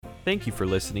Thank you for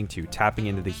listening to Tapping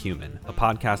Into the Human, a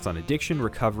podcast on addiction,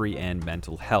 recovery, and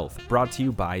mental health, brought to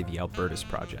you by the Albertus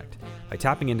Project. By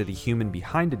tapping into the human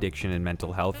behind addiction and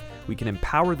mental health, we can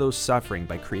empower those suffering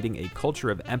by creating a culture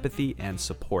of empathy and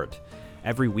support.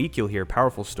 Every week, you'll hear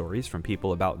powerful stories from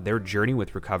people about their journey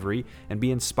with recovery and be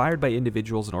inspired by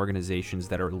individuals and organizations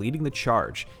that are leading the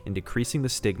charge in decreasing the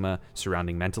stigma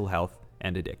surrounding mental health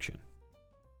and addiction.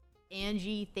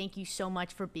 Angie, thank you so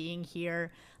much for being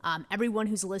here. Everyone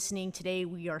who's listening today,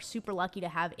 we are super lucky to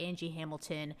have Angie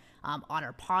Hamilton on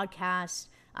our podcast.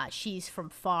 She's from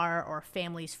FAR, or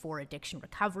Families for Addiction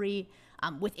Recovery.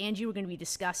 With Angie, we're going to be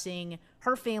discussing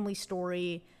her family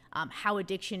story, how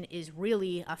addiction is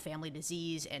really a family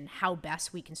disease, and how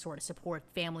best we can sort of support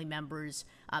family members,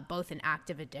 both in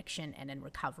active addiction and in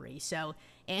recovery. So,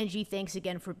 Angie, thanks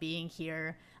again for being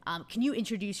here. Can you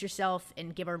introduce yourself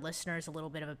and give our listeners a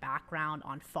little bit of a background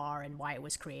on FAR and why it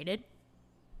was created?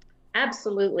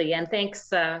 Absolutely, and thanks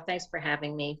for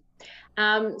having me.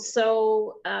 FAR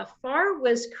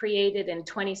was created in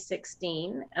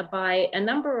 2016 by a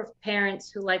number of parents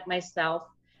who, like myself,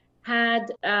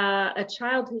 had a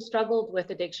child who struggled with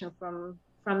addiction from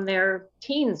their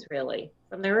teens, really,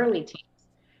 from their early teens,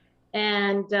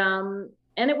 and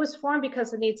it was formed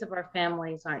because the needs of our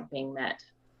families aren't being met,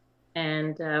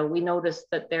 and we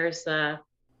noticed that there's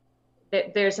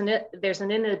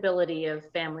an inability of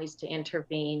families to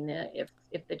intervene if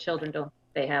the children don't,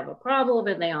 they have a problem,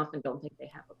 and they often don't think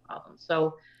they have a problem.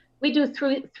 So we do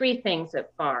three things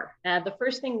at FAR. The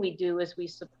first thing we do is we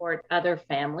support other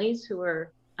families who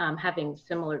are having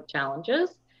similar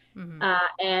challenges. Mm-hmm.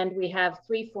 And we have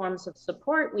three forms of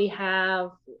support. We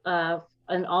have,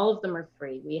 and all of them are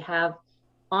free. We have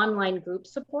online group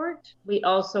support. We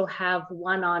also have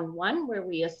one-on-one, where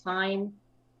we assign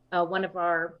one of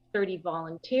our 30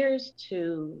 volunteers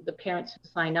to the parents who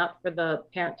sign up for the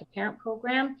parent-to-parent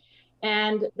program.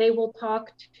 And they will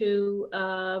talk to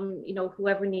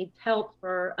whoever needs help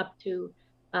for up to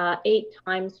 8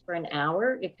 times for an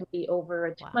hour. It can be over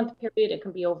a 2-month period. It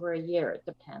can be over a year. It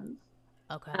depends.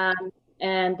 Okay.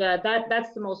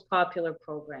 That's the most popular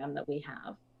program that we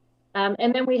have.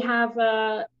 And then we have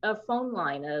a phone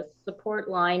line, a support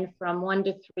line from 1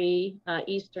 to 3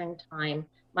 Eastern time,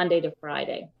 Monday to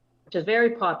Friday, which is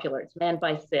very popular. It's manned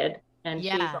by Sid, and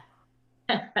yeah.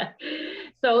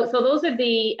 So those are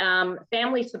the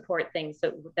family support things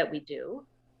that we do.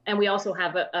 And we also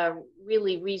have a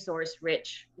really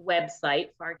resource-rich website,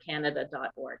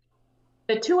 farcanada.org.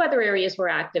 The 2 other areas we're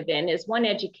active in is one,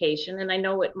 education. And I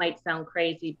know it might sound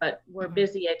crazy, but we're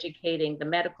busy educating the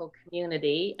medical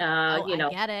community. I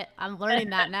get it. I'm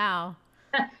learning that now.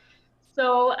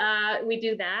 So we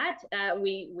do that.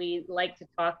 We like to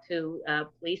talk to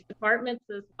police departments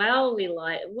as well.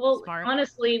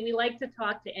 Honestly, we like to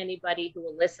talk to anybody who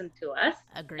will listen to us.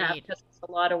 Agreed. Because it's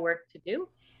a lot of work to do.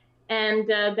 And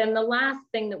then the last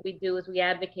thing that we do is we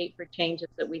advocate for changes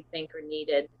that we think are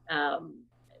needed,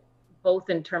 both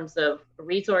in terms of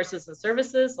resources and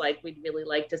services, like we'd really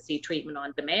like to see treatment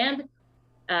on demand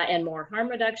and more harm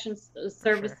reduction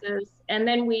services. Sure. And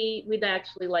then we'd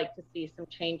actually like to see some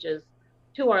changes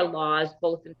to our laws,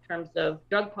 both in terms of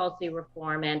drug policy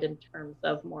reform and in terms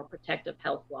of more protective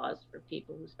health laws for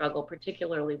people who struggle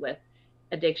particularly with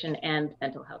addiction and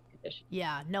mental health conditions.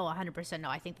 Yeah, no, 100%. No,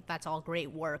 I think that's all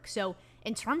great work. So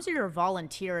in terms of your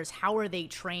volunteers, how are they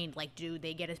trained? Like, do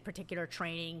they get a particular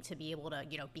training to be able to,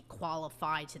 be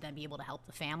qualified to then be able to help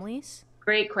the families?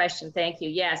 Great question. Thank you.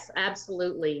 Yes,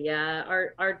 absolutely.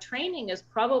 Our training is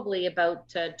probably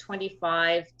about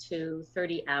 25 to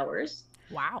 30 hours.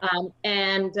 Wow.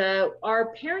 And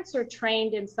our parents are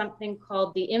trained in something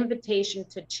called the Invitation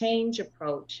to Change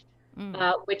approach,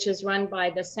 which is run by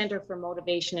the Center for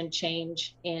Motivation and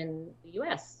Change in the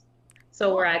U.S.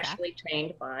 So we're actually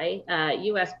trained by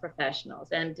U.S.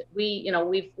 professionals, and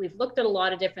we've looked at a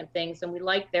lot of different things, and we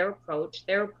like their approach.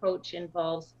 Their approach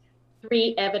involves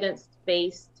 3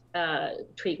 evidence-based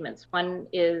treatments. One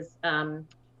is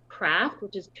CRAFT,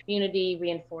 which is Community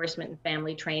Reinforcement and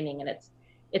Family Training, and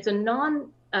it's a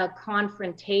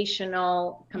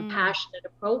non-confrontational, compassionate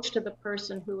approach to the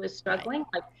person who is struggling.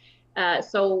 Right.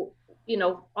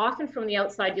 Often from the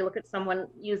outside, you look at someone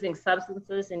using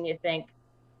substances and you think,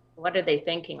 what are they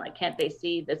thinking? Like, can't they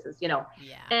see this is, Yeah.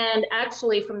 And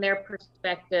actually from their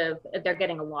perspective, they're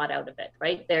getting a lot out of it,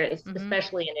 right?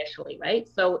 Especially initially, right?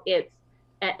 So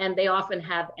and they often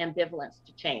have ambivalence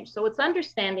to change. So it's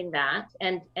understanding that,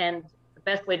 and the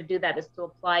best way to do that is to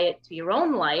apply it to your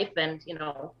own life. And,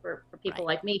 for people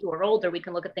like me who are older, we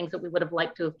can look at things that we would have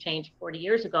liked to have changed 40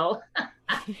 years ago.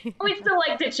 We still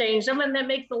like to change them, and that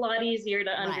makes it a lot easier to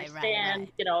understand,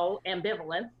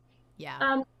 ambivalence.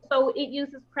 Yeah. So it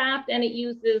uses craft, and it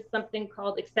uses something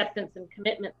called acceptance and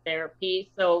commitment therapy.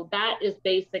 So that is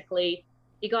basically,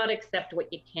 you got to accept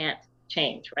what you can't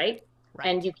change, right?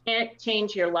 And you can't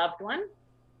change your loved one,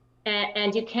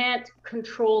 and you can't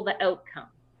control the outcome.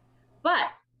 But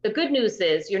the good news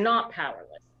is you're not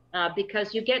powerless,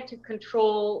 because you get to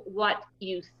control what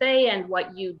you say and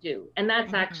what you do. And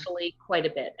that's actually quite a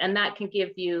bit. And that can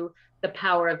give you the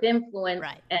power of influence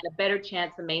and a better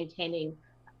chance of maintaining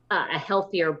a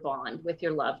healthier bond with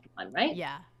your loved one, right?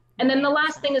 Yeah. And then the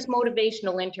last thing is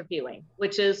motivational interviewing,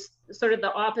 which is sort of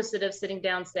the opposite of sitting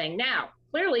down saying, now,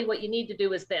 clearly what you need to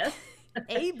do is this.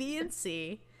 A, B, and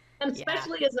C. And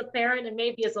especially as a parent and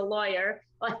maybe as a lawyer,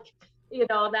 like, you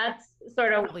know, that's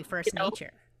sort of probably first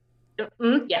nature. So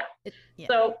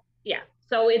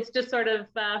it's just sort of,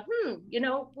 you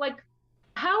know, like,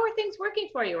 how are things working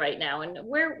for you right now? And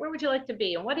where would you like to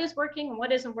be? And what is working and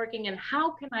what isn't working? And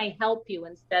how can I help you,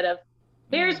 instead of,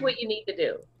 here's what you need to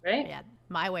do, right? Yeah,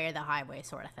 my way or the highway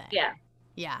sort of thing.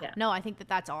 Yeah. No, I think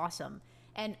that's awesome.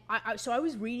 And so I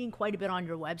was reading quite a bit on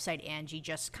your website, Angie,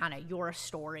 just kind of your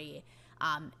story.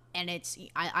 And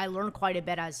I learned quite a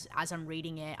bit as I'm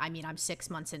reading it. I mean, I'm 6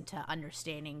 months into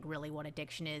understanding really what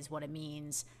addiction is, what it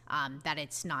means, that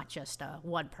it's not just a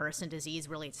one person disease,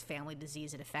 really it's family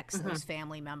disease. It affects those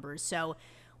family members. So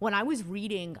when I was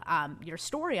reading your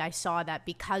story, I saw that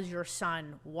because your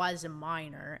son was a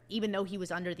minor, even though he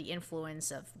was under the influence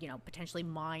of, you know, potentially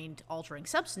mind altering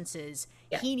substances,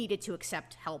 he needed to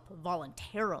accept help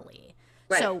voluntarily.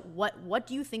 So what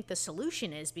do you think the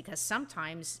solution is? Because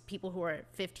sometimes people who are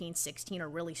 15, 16 are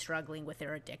really struggling with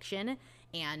their addiction,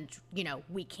 and, you know,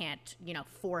 we can't, you know,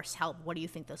 force help. What do you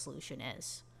think the solution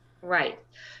is? Right.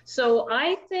 So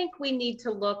I think we need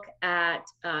to look at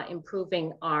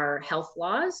improving our health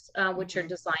laws, which are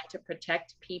designed to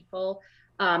protect people.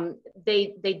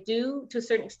 They do, to a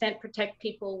certain extent, protect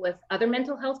people with other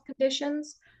mental health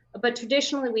conditions. But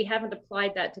traditionally, we haven't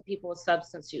applied that to people with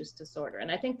substance use disorder.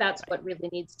 And I think that's what really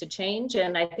needs to change.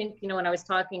 And I think, you know, when I was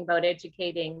talking about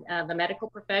educating the medical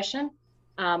profession,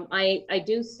 I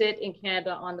do sit in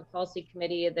Canada on the policy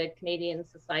committee of the Canadian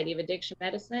Society of Addiction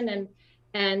Medicine.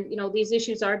 And you know, these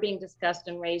issues are being discussed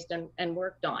and raised and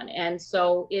worked on. And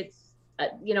so it's,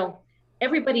 you know,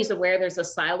 everybody's aware there's a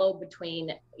silo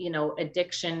between, you know,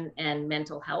 addiction and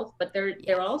mental health, but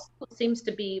there also seems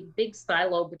to be a big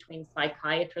silo between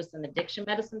psychiatrists and addiction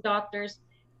medicine doctors,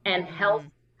 and health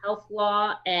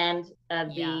law, and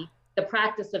the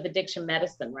practice of addiction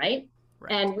medicine, right?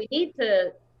 And we need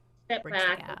to step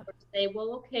back and say,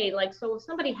 well, okay, like, so if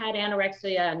somebody had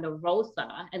anorexia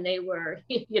nervosa and they were,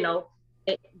 you know,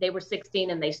 they were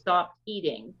 16 and they stopped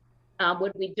eating,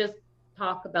 would we just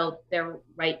talk about their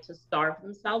right to starve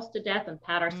themselves to death and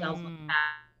pat ourselves on the back,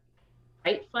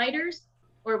 right fighters?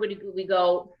 Or would we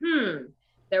go,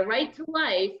 their right to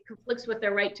life conflicts with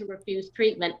their right to refuse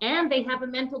treatment, and they have a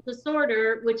mental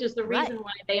disorder, which is the reason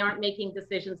why they aren't making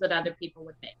decisions that other people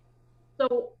would make.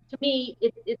 So to me,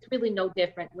 it's really no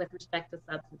different with respect to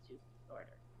substance use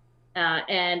disorder.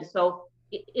 And so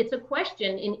it's a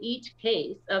question in each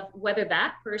case of whether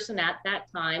that person at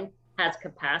that time has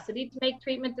capacity to make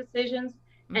treatment decisions,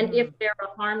 and if they're a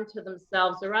harm to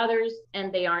themselves or others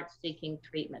and they aren't seeking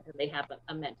treatment and they have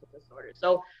a mental disorder.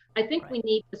 So I think we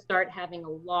need to start having a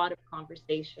lot of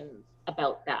conversations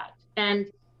about that,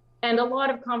 and a lot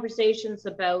of conversations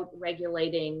about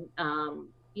regulating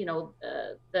you know,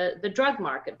 the drug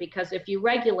market, because if you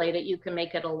regulate it, you can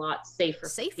make it a lot safer.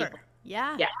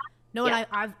 No, and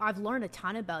I've learned a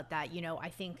ton about that. You know, I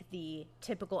think the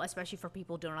typical, especially for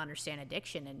people who don't understand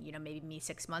addiction, and, you know, maybe me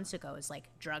 6 months ago, is like,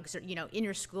 drugs are, you know, in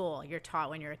your school, you're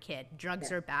taught when you're a kid,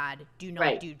 drugs are bad, do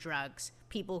not do drugs.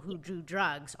 People who do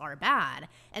drugs are bad.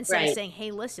 And so saying,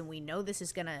 hey, listen, we know this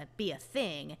is going to be a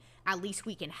thing. At least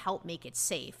we can help make it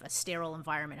safe, a sterile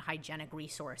environment, hygienic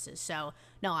resources. So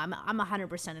no, I'm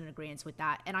 100% in agreement with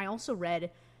that. And I also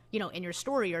read, you know, in your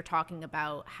story, you're talking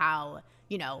about how,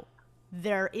 you know,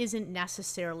 there isn't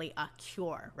necessarily a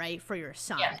cure, right, for your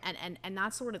son. And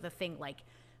that's sort of the thing, like,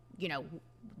 you know,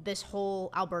 this whole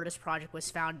Alberta's Project was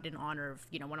founded in honor of,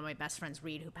 you know, one of my best friends,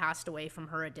 Reed, who passed away from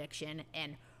her addiction,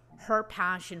 and her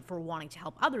passion for wanting to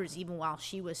help others even while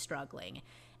she was struggling.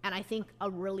 And I think a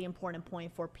really important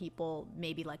point for people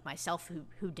maybe like myself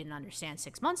who didn't understand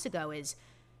 6 months ago is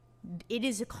it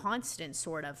is a constant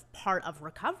sort of part of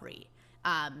recovery.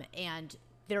 And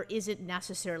there isn't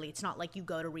necessarily, it's not like you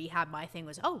go to rehab. My thing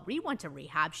was, oh, Reed went to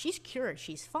rehab, she's cured,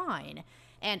 she's fine.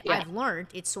 And I've learned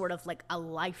it's sort of like a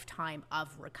lifetime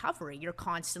of recovery. You're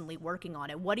constantly working on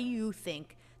it. What do you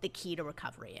think the key to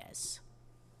recovery is?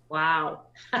 Wow.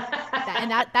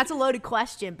 That's a loaded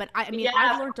question, but I mean, Yeah.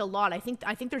 I've learned a lot. I think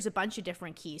there's a bunch of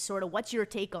different keys. Sort of, what's your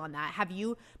take on that? Have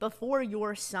you, before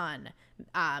your son,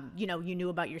 you know, you knew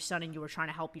about your son and you were trying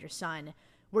to help your son,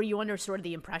 were you under sort of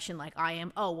the impression like I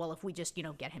am, oh, well, if we just, you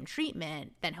know, get him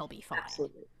treatment, then he'll be fine?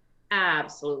 Absolutely.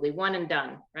 Absolutely. One and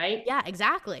done, right? Yeah,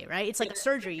 exactly. Right. It's like a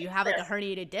surgery. You have like a Yes.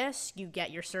 herniated disc, you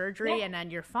get your surgery, Yeah, and then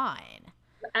you're fine.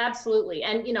 absolutely.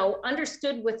 And, you know,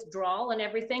 understood withdrawal and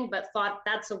everything, but thought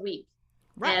that's a week.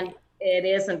 And Right. it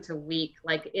isn't a week.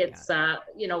 Like Yeah. it's,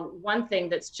 you know, one thing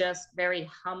that's just very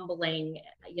humbling,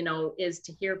 you know, is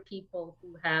to hear people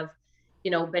who have,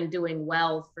 you know, been doing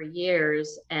well for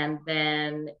years and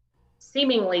then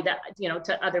seemingly that, you know,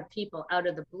 to other people out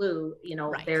of the blue, you know,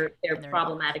 Right. they're And they're not.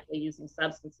 problematically using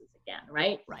substances again,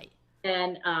 right? Right.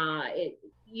 And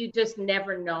you just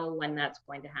never know when that's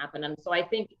going to happen. And so I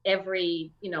think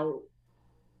every, you know,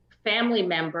 family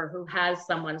member who has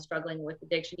someone struggling with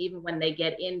addiction, even when they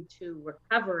get into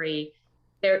recovery,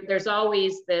 there's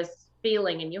always this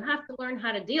feeling, and you have to learn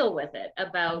how to deal with it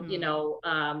about, Hmm. you know,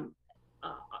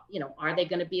 are they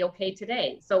going to be okay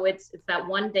today? So it's that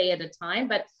one day at a time.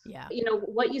 But Yeah. you know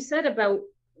what you said about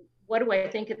what do I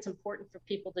think it's important for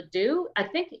people to do? I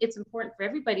think it's important for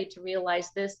everybody to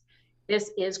realize this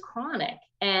is chronic,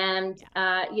 and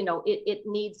Yeah. you know it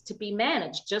needs to be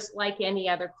managed just like any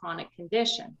other chronic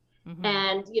condition. Hmm.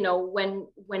 And you know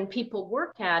when people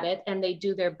work at it and they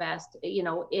do their best, you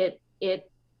know it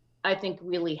I think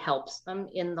really helps them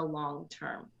in the long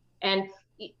term. And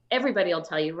everybody will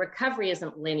tell you recovery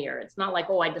isn't linear. It's not like,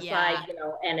 oh, I decide, Yeah. you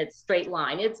know, and it's straight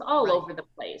line. It's all Right. over the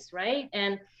place, right?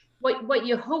 And what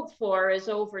you hope for is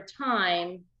over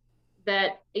time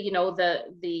that, you know,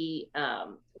 the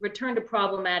return to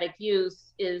problematic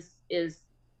use is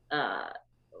uh,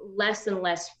 less and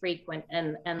less frequent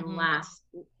and Hmm. lasts,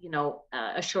 you know,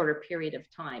 a shorter period of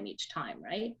time each time,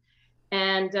 right?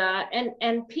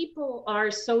 And people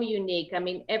are so unique. I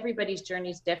mean, everybody's journey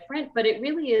is different, but it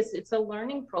really is. It's a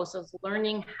learning process,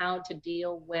 learning how to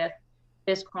deal with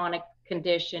this chronic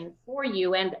condition for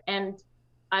you. And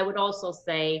I would also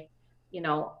say, you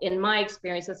know, in my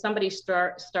experience, if somebody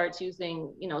starts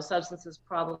using, you know, substances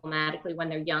problematically when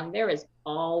they're young, there is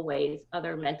always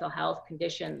other mental health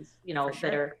conditions, you For know,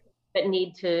 sure. that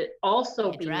need to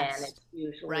also Be be managed, addressed.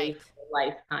 usually Right. for a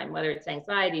lifetime, whether it's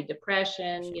anxiety,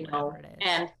 depression, Actually, you whatever know, it is.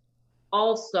 and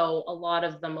also a lot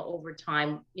of them over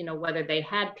time, you know, whether they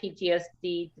had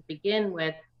PTSD to begin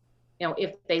with, you know,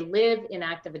 if they live in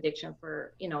active addiction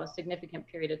for, you know, a significant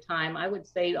period of time, I would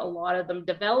say a lot of them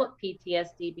develop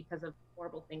PTSD because of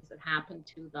horrible things that happened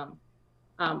to them,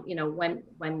 you know,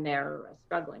 when they're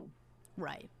struggling.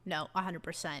 Right. No,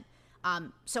 100%.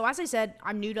 So as I said,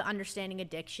 I'm new to understanding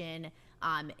addiction.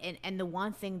 And the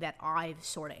one thing that I've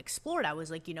sort of explored, I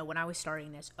was like, you know, when I was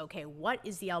starting this, okay, what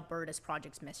is the Albertus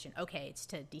Project's mission? Okay, it's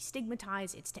to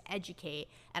destigmatize, it's to educate.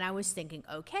 And I was thinking,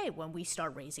 okay, when we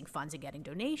start raising funds and getting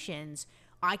donations,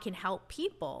 I can help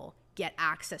people get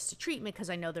access to treatment because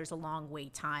I know there's a long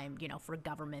wait time, you know, for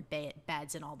government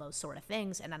beds and all those sort of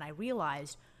things. And then I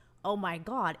realized, oh my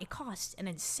God, it costs an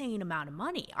insane amount of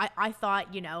money. I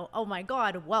thought, you know, oh my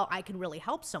God, well, I can really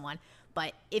help someone.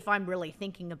 But if I'm really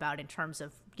thinking about in terms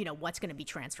of, you know, what's going to be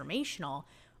transformational,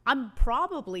 I'm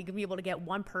probably going to be able to get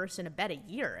one person a bed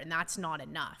a year, and that's not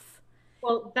enough.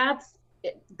 Well, that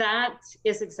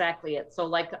is exactly it. So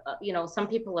like, you know, some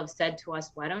people have said to us,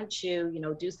 why don't you, you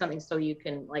know, do something so you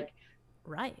can like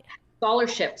Right.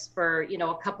 scholarships for, you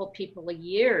know, a couple people a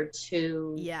year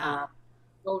to Yeah.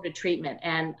 go to treatment.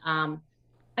 And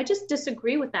I just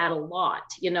disagree with that a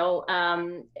lot. You know,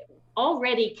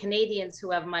 already Canadians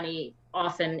who have money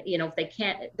often, you know, if they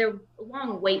can't, there are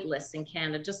long wait lists in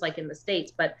Canada, just like in the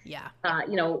States. But, Yeah.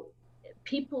 you know,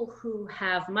 people who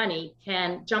have money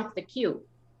can jump the queue,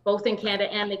 both in Right.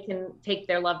 Canada, and they can take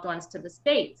their loved ones to the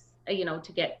States, you know,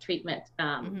 to get treatment.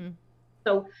 Mm-hmm.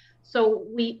 So so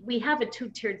we have a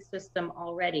two-tiered system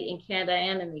already in Canada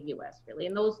and in the US, really.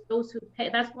 And those who pay,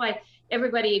 that's why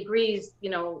everybody agrees,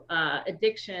 you know,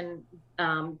 addiction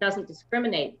doesn't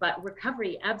discriminate, but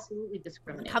recovery absolutely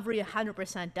discriminates. Recovery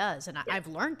 100% does, and Yeah, I've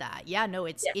learned that. Yeah, no,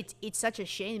 it's yeah, it's it's such a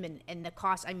shame, and the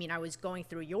cost. I mean, I was going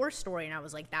through your story, and I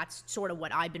was like, that's sort of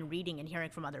what I've been reading and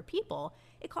hearing from other people.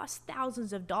 It costs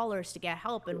thousands of dollars to get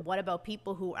help, and what about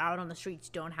people who are out on the streets,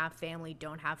 don't have family,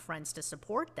 don't have friends to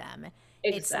support them?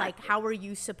 It's like, exactly. how are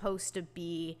you supposed to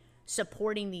be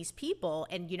supporting these people?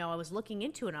 And you know, I was looking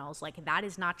into it, and I was like, that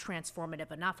is not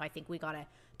transformative enough. I think we got to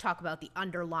talk about the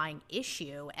underlying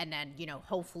issue, and then, you know,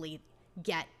 hopefully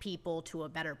get people to a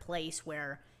better place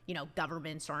where,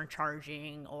 governments aren't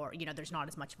charging, or, there's not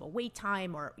as much of a wait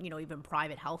time, or, even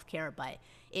private healthcare. But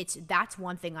that's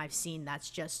one thing I've seen that's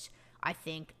just, I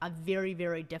think, a very,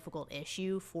 very difficult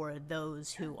issue for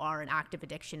those who are in active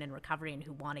addiction and recovery and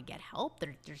who want to get help.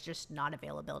 There's just not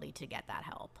availability to get that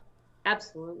help.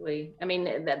 Absolutely. I mean,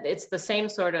 it's the same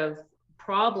sort of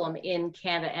problem in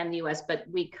Canada and the US, but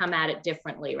we come at it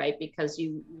differently, right? Because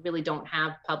you really don't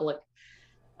have public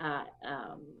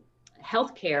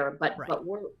healthcare, but Right. but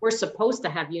we're supposed to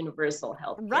have universal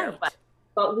healthcare, Right.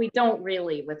 but we don't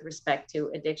really with respect to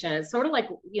addiction. It's sort of like,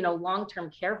 long-term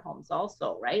care homes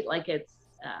also, right? Like a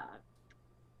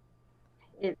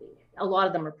lot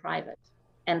of them are private,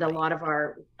 and a Right. lot of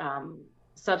our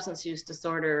substance use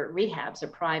disorder rehabs are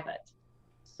private.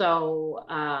 So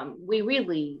we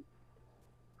really,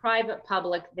 private,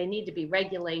 public, they need to be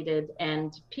regulated,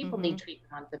 and people need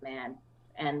treatment on demand,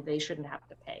 and they shouldn't have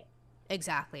to pay.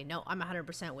 Exactly. No, I'm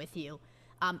 100% with you.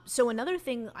 So another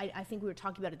thing I think we were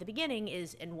talking about at the beginning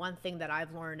is, and one thing that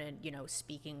I've learned, and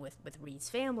speaking with Reed's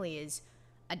family, is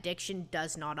addiction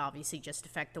does not obviously just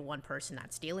affect the one person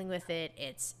that's dealing with it.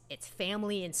 It's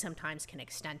family, and sometimes can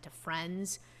extend to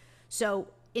friends. So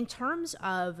in terms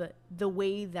of the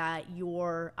way that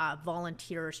your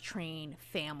volunteers train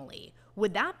family,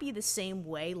 would that be the same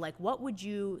way? Like, what would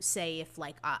you say if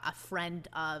like a friend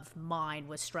of mine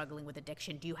was struggling with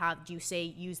addiction? Do you say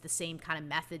use the same kind of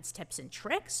methods, tips, and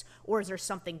tricks, or is there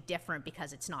something different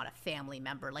because it's not a family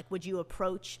member? Like, would you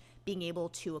approach being able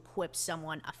to equip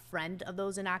someone, a friend of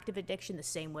those in active addiction, the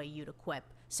same way you'd equip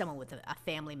someone with a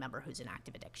family member who's in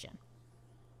active addiction?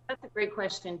 That's a great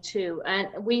question too. And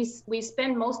we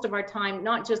spend most of our time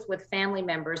not just with family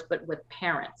members, but with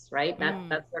parents, right?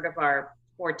 That's sort of our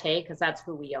forte, because that's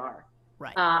who we are.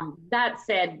 Right. That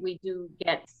said, we do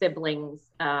get siblings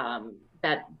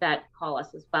that call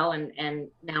us as well, and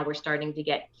now we're starting to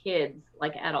get kids,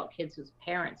 like adult kids whose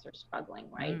parents are struggling,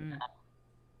 right?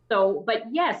 So, but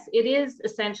yes, it's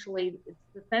essentially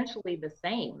the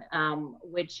same,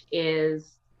 which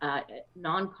is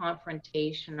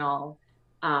non-confrontational,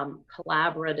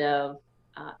 collaborative,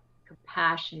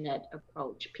 compassionate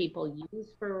approach. People use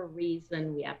for a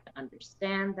reason. We have to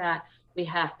understand that. We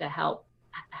have to help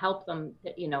them,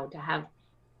 to have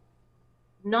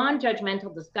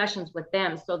non-judgmental discussions with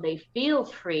them, so they feel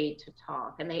free to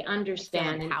talk and they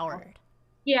understand. Feel empowered.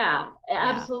 Yeah,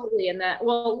 absolutely. And that,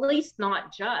 well, at least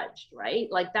not judged, right?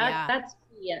 Like that's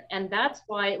key. And that's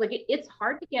why, like, it's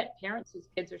hard to get parents whose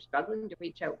kids are struggling to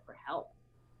reach out for help.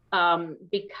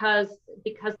 Because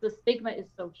the stigma is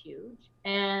so huge,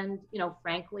 and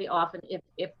frankly, often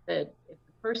if the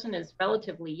person is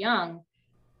relatively young,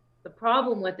 the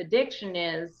problem with addiction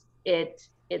is it's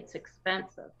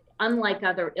expensive. Unlike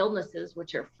other illnesses,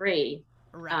 which are free,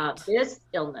 right. This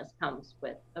illness comes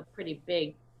with a pretty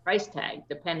big price tag,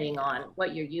 depending on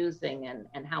what you're using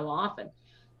and how often.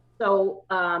 So,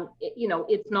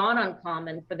 it's not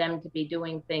uncommon for them to be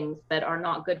doing things that are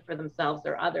not good for themselves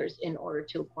or others in order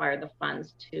to acquire the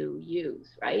funds to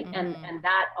use, right? And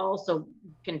that also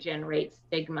can generate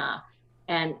stigma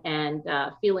and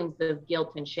feelings of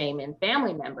guilt and shame in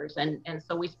family members. And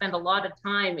so we spend a lot of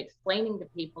time explaining to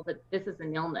people that this is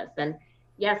an illness. And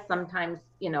yes, sometimes,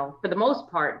 for the most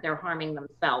part, they're harming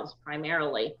themselves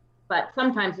primarily. But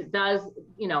sometimes it does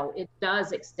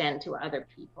extend to other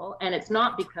people, and it's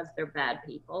not because they're bad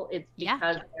people. It's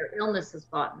because their illness has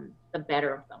gotten the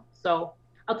better of them. So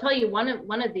I'll tell you one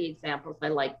of the examples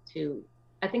I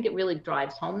think it really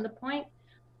drives home the point.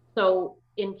 So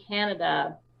in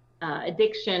Canada,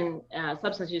 addiction,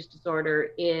 substance use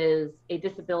disorder is a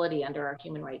disability under our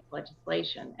human rights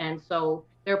legislation, and so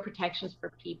there are protections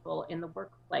for people in the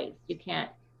workplace. You can't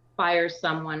fire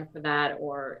someone for that,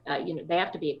 or they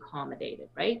have to be accommodated,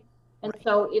 right? And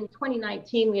so in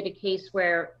 2019 we had a case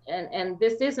where, and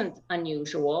this isn't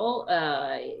unusual,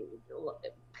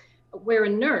 where a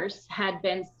nurse had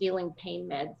been stealing pain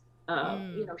meds.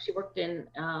 She worked in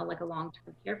like a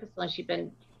long-term care facility. She'd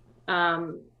been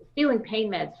stealing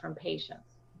pain meds from patients.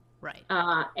 Right.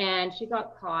 And she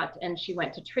got caught, and she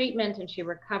went to treatment, and she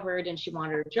recovered, and she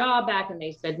wanted her job back, and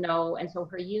they said no. And so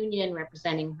her union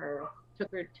representing her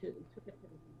took it to the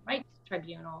Human Rights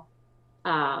Tribunal.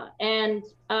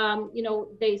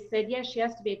 They said, yes, she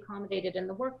has to be accommodated in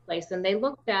the workplace. And they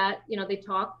looked at, they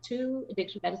talked to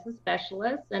addiction medicine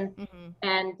specialists, and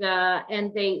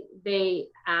they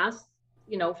asked,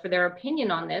 for their opinion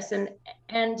on this.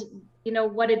 And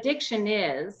what addiction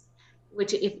is,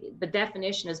 which if the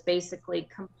definition is basically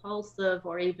compulsive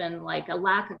or even like a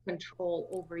lack of control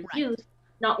over use,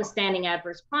 notwithstanding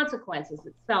adverse consequences,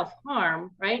 it's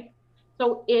self-harm, right?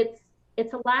 So it's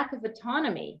a lack of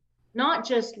autonomy not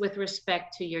just with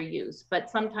respect to your use, but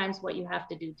sometimes what you have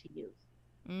to do to use.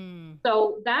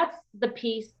 So that's the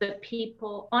piece that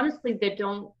people, honestly, they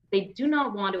do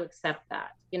not want to accept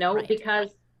that, Right. because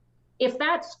if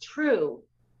that's true,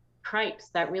 cripes,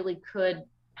 that really could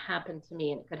happen to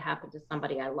me, and it could happen to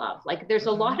somebody I love. Like, there's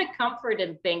a lot of comfort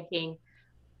in thinking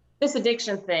this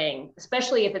addiction thing,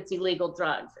 especially if it's illegal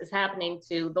drugs, is happening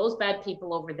to those bad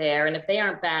people over there. And if they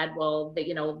aren't bad, well,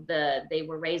 they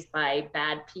were raised by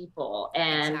bad people,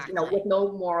 and Exactly. with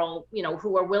no moral,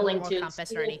 who are willing moral to compass or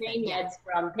steal anything, pain yeah. meds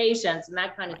from patients and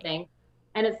that kind of Right. thing.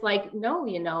 And it's like,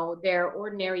 no, they're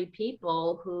ordinary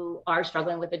people who are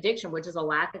struggling with addiction, which is a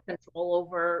lack of control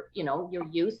over, your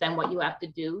use and what you have to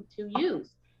do to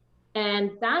use.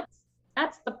 And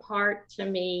that's the part, to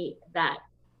me,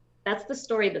 that's the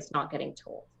story that's not getting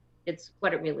told. It's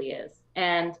what it really is.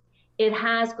 And it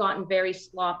has gotten very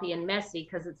sloppy and messy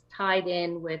because it's tied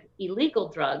in with illegal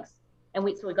drugs. And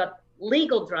we got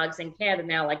legal drugs in Canada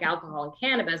now, like alcohol and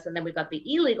cannabis, and then we've got the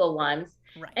illegal ones.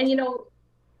 Right. And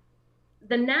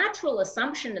the natural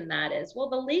assumption in that is, well,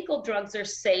 the legal drugs are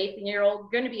safe and you're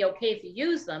going to be okay if you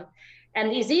use them. And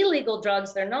these illegal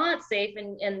drugs, they're not safe,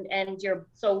 and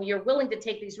you're willing to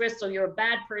take these risks, so you're a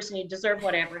bad person, you deserve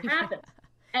whatever happens.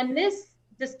 And this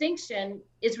distinction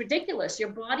is ridiculous. Your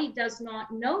body does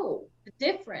not know the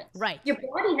difference. Right. Your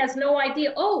body has no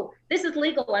idea, oh, this is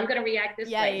legal, I'm going to react this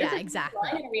way. Yeah, this is exactly. legal,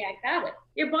 I'm going to react that way.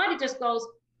 Your body just goes,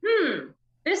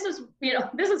 this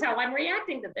is how I'm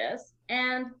reacting to this.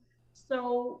 And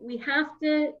so we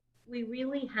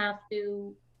really have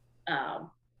to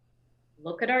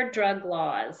look at our drug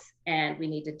laws, and we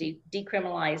need to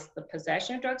decriminalize the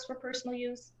possession of drugs for personal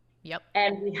use. Yep.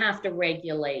 And we have to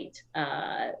regulate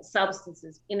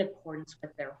substances in accordance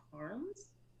with their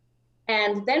harms.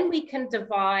 And then we can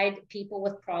divide people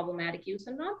with problematic use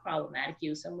and non-problematic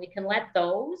use. And we can let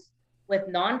those with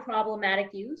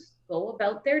non-problematic use go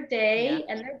about their day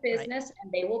and their business, right.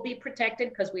 And they will be protected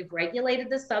because we've regulated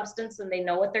the substance and they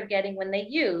know what they're getting when they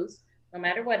use, no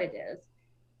matter what it is.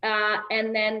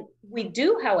 And then we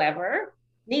do, however,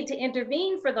 need to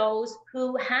intervene for those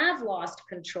who have lost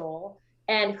control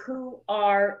and who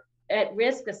are at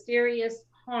risk of serious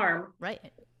harm. Right.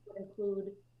 Would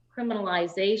include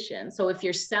criminalization. So if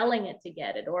you're selling it to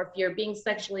get it, or if you're being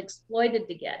sexually exploited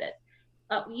to get it,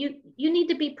 you need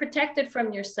to be protected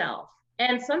from yourself.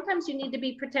 And sometimes you need to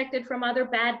be protected from other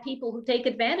bad people who take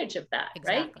advantage of that.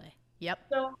 Exactly. Right? Yep.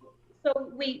 So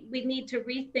we need to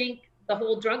rethink the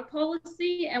whole drug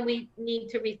policy, and we need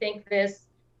to rethink this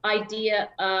idea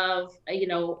of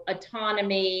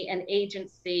autonomy and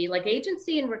agency. Like,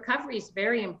 agency in recovery is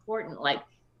very important. Like,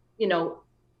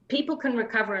 people can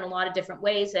recover in a lot of different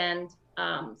ways, and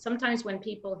sometimes when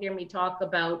people hear me talk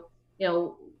about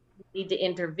need to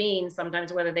intervene,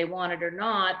 sometimes whether they want it or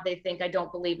not, they think I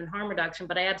don't believe in harm reduction,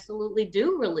 but I absolutely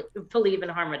do believe in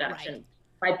harm reduction.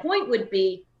 Right. My point would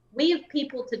be, we have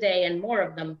people today, and more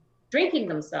of them, drinking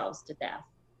themselves to death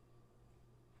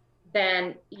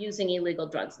than using illegal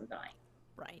drugs and dying.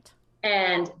 Right.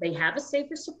 And they have a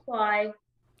safer supply,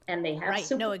 and they have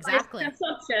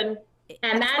consumption.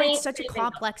 And that's why it's such a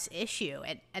complex issue.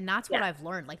 And that's what I've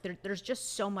learned. Like, there's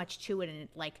just so much to it,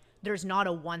 and there's not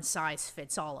a one size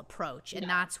fits all approach. And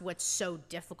that's what's so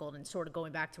difficult. And sort of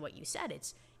going back to what you said,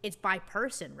 it's by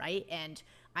person, right? And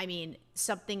I mean,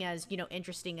 something as,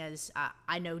 interesting as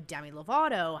I know Demi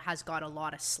Lovato has got a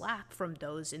lot of slack from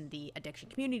those in the addiction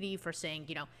community for saying,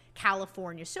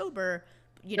 California sober,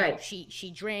 right.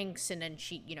 she drinks and then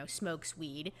she, smokes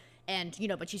weed. And,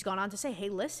 but she's gone on to say, hey,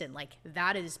 listen, like,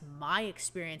 that is my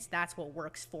experience. That's what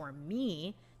works for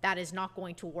me. That is not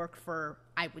going to work for,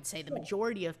 I would say, the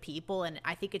majority of people. And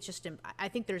I think it's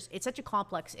such a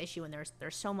complex issue, and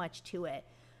there's so much to it.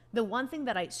 The one thing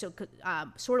that I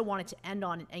sort of wanted to end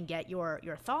on and get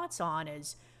your thoughts on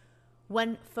is,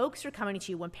 when folks are coming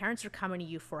to you, when parents are coming to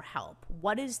you for help,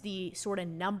 what is the sort of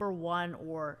number one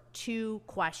or two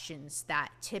questions that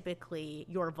typically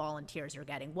your volunteers are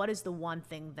getting? What is the one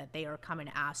thing that they are coming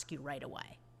to ask you right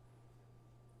away?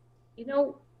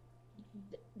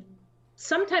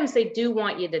 Sometimes they do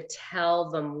want you to tell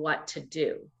them what to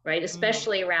do, right?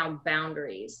 Especially around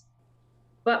boundaries.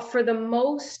 But for the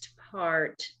most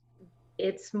part,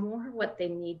 it's more what they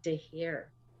need to hear.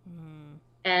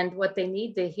 And what they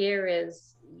need to hear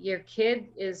is, your kid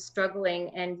is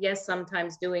struggling, and yes,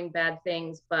 sometimes doing bad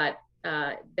things, but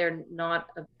they're not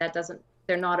a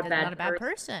bad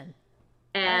person.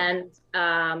 And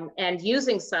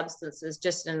using substances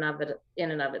just in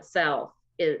and of itself,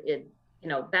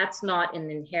 that's not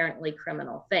an inherently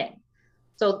criminal thing.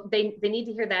 So they need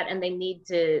to hear that, and they need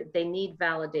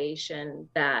validation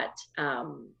that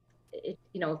if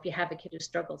you have a kid who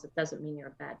struggles, it doesn't mean you're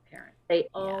a bad parent. They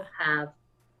all have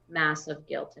massive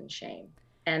guilt and shame,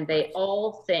 and they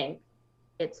all think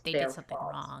it's they their did something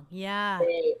fault. wrong. Yeah.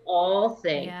 They all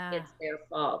think it's their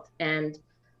fault. And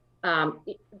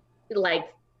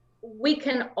like, we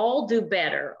can all do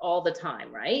better all the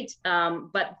time, right?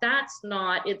 But that's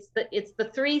not, it's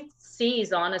the 3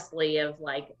 C's, honestly, of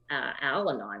like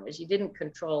Al-Anon, is you didn't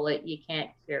control it, you can't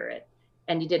cure it,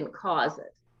 and you didn't cause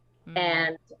it.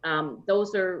 And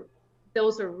those are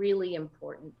really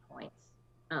important points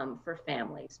for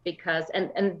families, because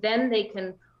and then they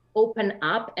can open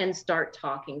up and start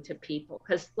talking to people,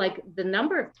 because like the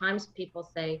number of times people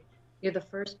say, you're the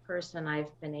first person I've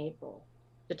been able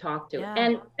to talk to.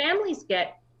 And families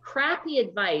get crappy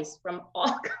advice from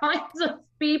all kinds of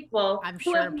people. I'm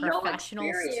sure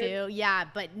professionals too. Yeah,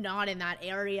 but not in that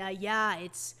area. Yeah,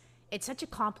 it's such a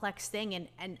complex thing,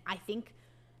 and I think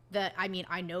that, I mean,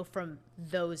 I know from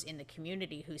those in the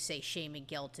community who say shame and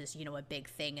guilt is, a big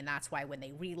thing, and that's why when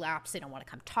they relapse, they don't want to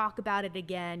come talk about it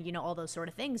again, all those sort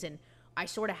of things. And I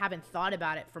sort of haven't thought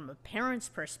about it from a parent's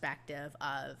perspective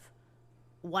of,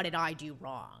 what did I do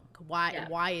wrong?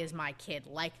 Why is my kid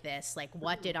like this? Like,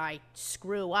 what did I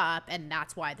screw up? And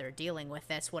that's why they're dealing with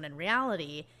this, when in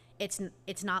reality, it's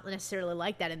not necessarily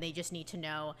like that, and they just need to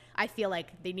know. I feel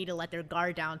like they need to let their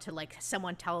guard down to like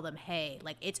someone tell them, hey,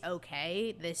 like, it's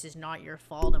okay, this is not your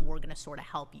fault, and we're going to sort of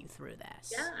help you through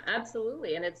this. Yeah,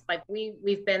 absolutely. And it's like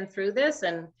we've been through this,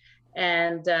 and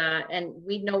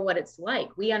we know what it's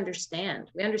like. We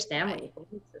understand what you're going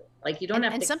through. Like, you don't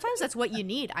have to. And sometimes that's what you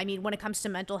need. I mean, when it comes to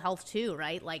mental health too,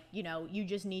 right? Like, you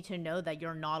just need to know that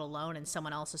you're not alone, and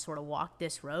someone else has sort of walked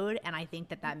this road. And I think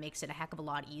that makes it a heck of a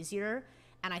lot easier.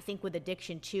 And I think with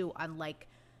addiction too, unlike,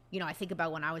 I think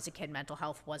about when I was a kid, mental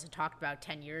health wasn't talked about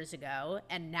 10 years ago.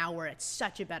 And now we're at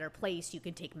such a better place. You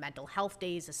can take mental health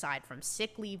days aside from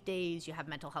sick leave days. You have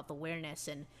mental health awareness.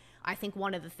 And I think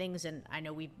one of the things, and I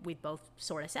know we've both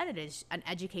sort of said it, is an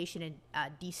education and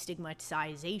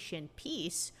destigmatization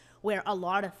piece, where a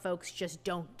lot of folks just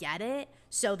don't get it.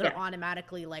 So they're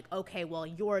automatically like, okay, well,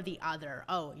 you're the other.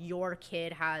 Oh, your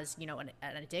kid has, an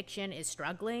addiction, is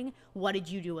struggling. What did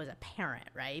you do as a parent,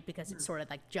 right? Because it's sort of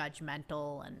like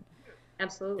judgmental, and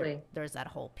absolutely there's that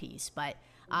whole piece. But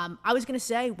I was going to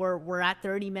say we're at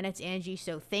 30 minutes, Angie.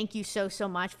 So thank you so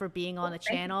much for being on the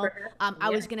channel.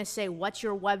 I was going to say, what's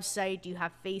your website? Do you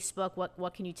have Facebook?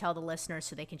 What can you tell the listeners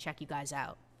so they can check you guys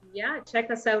out? Yeah,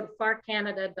 check us out,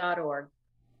 farcanada.org.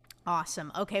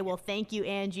 Awesome. Okay, well, thank you,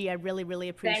 Angie. I really, really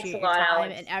appreciate your time.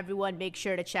 Alex. And everyone, make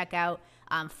sure to check out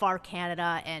FAR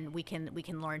Canada, and we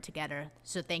can learn together.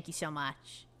 So thank you so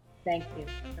much. Thank you.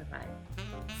 Bye-bye.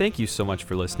 Thank you so much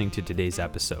for listening to today's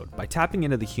episode. By tapping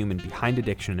into the human behind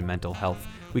addiction and mental health,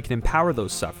 we can empower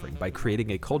those suffering by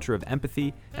creating a culture of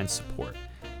empathy and support.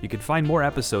 You can find more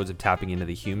episodes of Tapping Into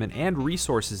the Human and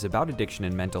resources about addiction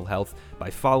and mental health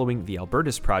by following the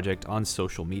Albertus Project on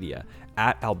social media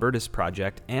at Albertus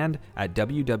Project and at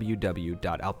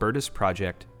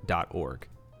www.albertusproject.org.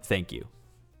 Thank you.